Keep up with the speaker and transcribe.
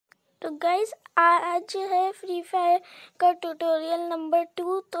तो गाइज आज है फ्री फायर का ट्यूटोरियल नंबर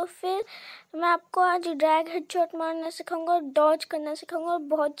 2। तो फिर मैं आपको आज ड्रैग हेडशॉट मारना सिखाऊंगा और डॉज करना सिखाऊंगा और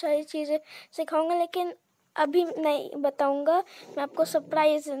बहुत सारी चीज़ें सिखाऊंगा, लेकिन अभी नहीं बताऊंगा। मैं आपको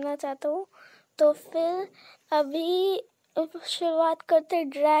सरप्राइज देना चाहता हूँ। तो फिर अभी शुरुआत करते हैं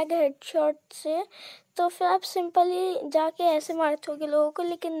ड्रैग हेडशॉट से। तो फिर आप सिंपली जाके ऐसे मारते होगे लोगों को,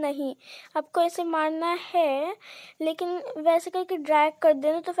 लेकिन नहीं, आपको ऐसे मारना है लेकिन वैसे करके ड्रैग कर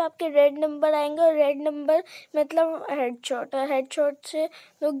देना। तो फिर आपके रेड नंबर आएंगे और रेड नंबर मतलब हेडशॉट, और हेडशॉट से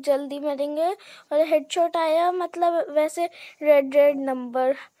लोग जल्दी मरेंगे। और हेडशॉट आया मतलब वैसे रेड रेड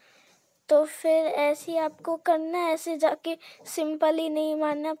नंबर। तो फिर ऐसे ही आपको करना है, ऐसे जाके सिंपली नहीं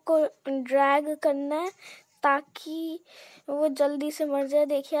मारना, आपको ड्रैग करना है ताकि वो जल्दी से मर जाए।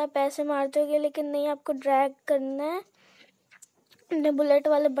 देखिए आप ऐसे मारते होगे, लेकिन नहीं, आपको ड्रैग करना है बुलेट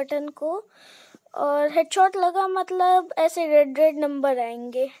वाले बटन को। और हेडशॉट लगा मतलब ऐसे रेड रेड नंबर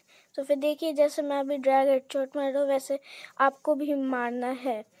आएंगे। तो फिर देखिए जैसे मैं अभी ड्रैग हेडशॉट मार रहा हूँ वैसे आपको भी मारना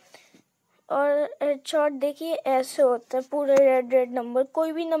है। और हेडशॉट देखिए ऐसे होता है, पूरे रेड रेड नंबर,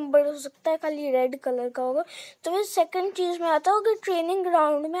 कोई भी नंबर हो सकता है, खाली रेड कलर का होगा। तो फिर सेकंड चीज़ में आता है कि ट्रेनिंग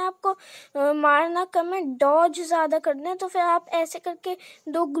ग्राउंड में आपको मारना कम है, डॉज ज़्यादा करना है। तो फिर आप ऐसे करके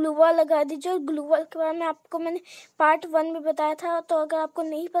 2 ग्लूवाल लगा दीजिए। और ग्लूवाल के बारे में आपको मैंने पार्ट 1 में बताया था, तो अगर आपको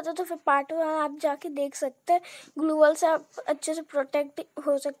नहीं पता तो फिर पार्ट 1 आप जाके देख सकते हैं। ग्लूवाल से आप अच्छे से प्रोटेक्ट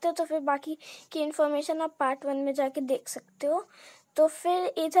हो सकते हैं। तो फिर बाकी की इन्फॉर्मेशन आप पार्ट 1 में जाके देख सकते हो। तो फिर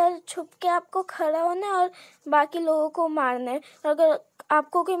इधर छुप के आपको खड़ा होना है और बाकी लोगों को मारना है। अगर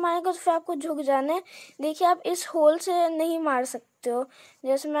आपको कोई मारेगा तो फिर आपको झुक जाना है। देखिए आप इस होल से नहीं मार सकते हो,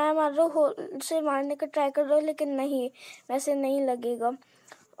 जैसे मैं मार रहा हूँ होल से मारने का ट्राई कर रहा हूँ, लेकिन नहीं, वैसे नहीं लगेगा।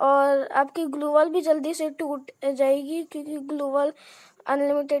 और आपकी ग्लूवॉल भी जल्दी से टूट जाएगी, क्योंकि ग्लूवॉल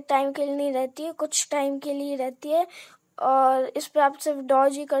अनलिमिटेड टाइम के लिए नहीं रहती है, कुछ टाइम के लिए रहती है। और इस पे आप सिर्फ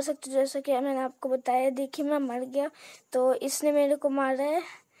डॉज ही कर सकते हो, जैसा कि मैंने आपको बताया। देखिए मैं मर गया, तो इसने मेरे को मारा है।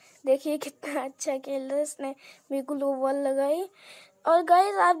 देखिए कितना अच्छा खेल रहा है, इसने भी ग्लू वॉल लगाई। और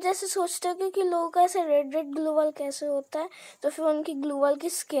गाइस आप जैसे सोचते हो कि लोगों का ऐसे रेड रेड ग्लू वॉल कैसे होता है, तो फिर उनकी ग्लू वॉल की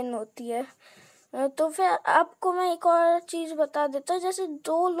स्किन होती है। तो फिर आपको मैं एक और चीज़ बता देता हूँ। जैसे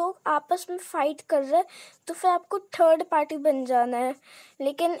 2 लोग आपस में फाइट कर रहे हैं तो फिर आपको थर्ड पार्टी बन जाना है,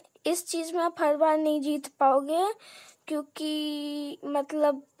 लेकिन इस चीज़ में आप हर बार नहीं जीत पाओगे, क्योंकि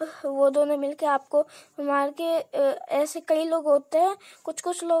मतलब वो दोनों मिलके आपको मार के ऐसे कई लोग होते हैं,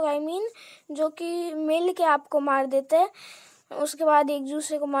 कुछ लोग जो कि मिल के आपको मार देते हैं, उसके बाद एक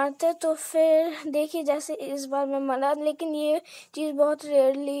दूसरे को मारते हैं। तो फिर देखिए जैसे इस बार मैं मरा, लेकिन ये चीज़ बहुत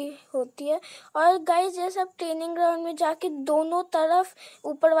रेयरली होती है। और गाइस जैसे आप ट्रेनिंग ग्राउंड में जाके दोनों तरफ,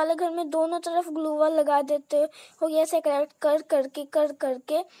 ऊपर वाले घर में दोनों तरफ ग्लूवॉल लगा देते हो, ऐसे कलेक्ट कर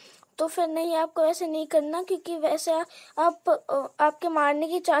करके। तो फिर नहीं, आपको ऐसे नहीं करना, क्योंकि वैसे आपके मारने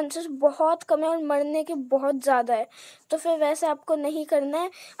की चांसेस बहुत कम है और मरने के बहुत ज़्यादा है। तो फिर वैसे आपको नहीं करना है।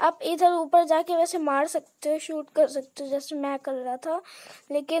 आप इधर ऊपर जाके वैसे मार सकते हो, शूट कर सकते हो, जैसे मैं कर रहा था,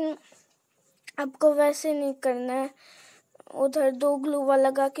 लेकिन आपको वैसे नहीं करना है। उधर 2 ग्लूवॉल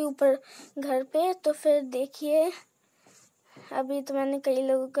लगा के ऊपर घर पे। तो फिर देखिए अभी तो मैंने कई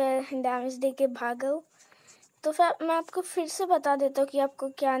लोगों का डैमेज दे के भागा हूँ। तो फिर मैं आपको फिर से बता देता हूँ कि आपको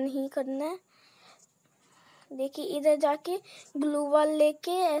क्या नहीं करना है। देखिए इधर जाके ग्लू वॉल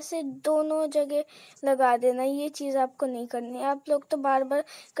लेके ऐसे दोनों जगह लगा देना, ये चीज़ आपको नहीं करनी है। आप लोग तो बार बार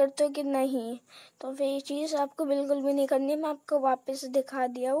करते हो कि नहीं, तो फिर ये चीज़ आपको बिल्कुल भी नहीं करनी है। मैं आपको वापस दिखा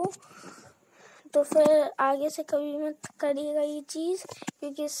दिया हूँ। तो फिर आगे से कभी मत करिएगा ये चीज़,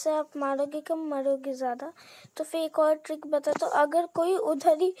 क्योंकि इससे आप मारोगे कम, मरोगे ज़्यादा। तो फिर एक और ट्रिक बताता हूँ। अगर कोई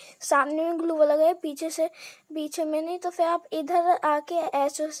उधर ही सामने में ग्लू लगाए, पीछे में नहीं, तो फिर आप इधर आके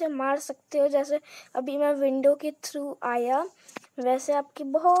ऐसे से मार सकते हो। जैसे अभी मैं विंडो के थ्रू आया, वैसे आपकी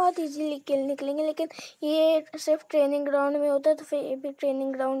बहुत इजीली किल निकलेंगे। लेकिन ये सिर्फ ट्रेनिंग ग्राउंड में होता है, तो फिर ये भी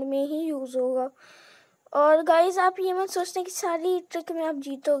ट्रेनिंग ग्राउंड में ही यूज़ होगा। और गाइज आप ये मत सोचते कि सारी ट्रिक में आप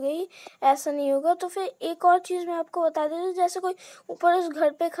जीतोगे ही, ऐसा नहीं होगा। तो फिर एक और चीज़ मैं आपको बता देती हूँ। जैसे कोई ऊपर उस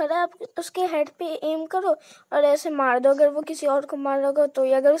घर पे खड़ा है, आप उसके हेड पे एम करो और ऐसे मार दो। अगर वो किसी और को मार रहा होगा तो,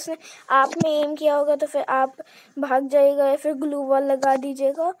 या अगर उसने आप में एम किया होगा तो फिर आप भाग जाइएगा या फिर ग्लू वॉल लगा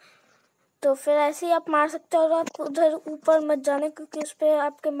दीजिएगा। तो फिर ऐसे ही आप मार सकते हो। और आप उधर ऊपर मत जाना, क्योंकि उस पर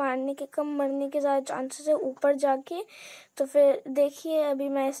आपके मारने के कम, मरने के ज़्यादा चांसेस है ऊपर जाके। तो फिर देखिए अभी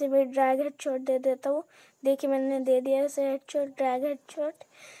मैं ऐसे भी ड्रैग हेडशॉट दे देता हूँ। देखिए मैंने दे दिया ऐसे हेडशॉट, ड्रैग हेडशॉट।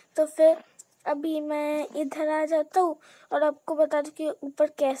 तो फिर अभी मैं इधर आ जाता हूँ और आपको बता दूँ कि ऊपर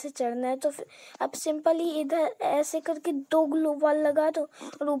कैसे चढ़ना है। तो फिर आप सिंपली इधर ऐसे करके 2 ग्लू वॉल लगा दो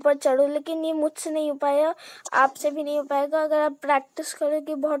और ऊपर चढ़ो। लेकिन ये मुझसे नहीं हो पाएगा, आपसे भी नहीं हो पाएगा। अगर आप प्रैक्टिस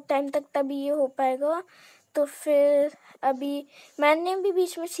करोगे बहुत टाइम तक तभी ये हो पाएगा। तो फिर अभी मैंने भी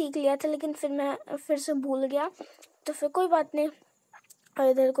बीच में सीख लिया था, लेकिन फिर मैं फिर से भूल गया, तो फिर कोई बात नहीं। और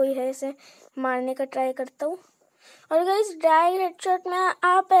इधर कोई है, इसे मारने का ट्राई करता हूँ। और गाइस ड्रैग हेडशॉट में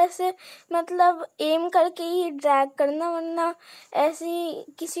आप ऐसे मतलब एम करके ही ड्रैग करना, वरना ऐसी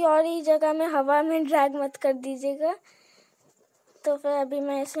किसी और ही जगह में हवा में ड्रैग मत कर दीजिएगा। तो फिर अभी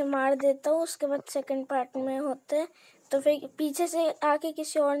मैं इसे मार देता हूँ, उसके बाद सेकंड पार्ट में होते हैं। तो फिर पीछे से आके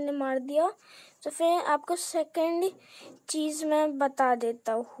किसी और ने मार दिया, तो फिर आपको सेकंड चीज़ मैं बता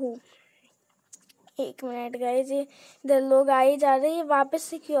देता हूँ। 1 मिनट गाइस, इधर लोग आ ही जा रहे हैं, वापस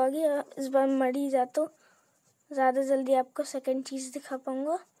से क्यों आ गई, इस बार मर ही जाता हूँ, ज़्यादा जल्दी आपको सेकंड चीज़ दिखा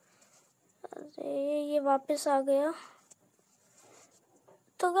पाऊँगा। अरे ये वापस आ गया।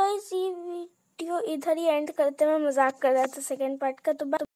 तो गाइस ये वीडियो इधर ही एंड करते हैं, मैं मजाक कर रहा था सेकंड पार्ट का। तो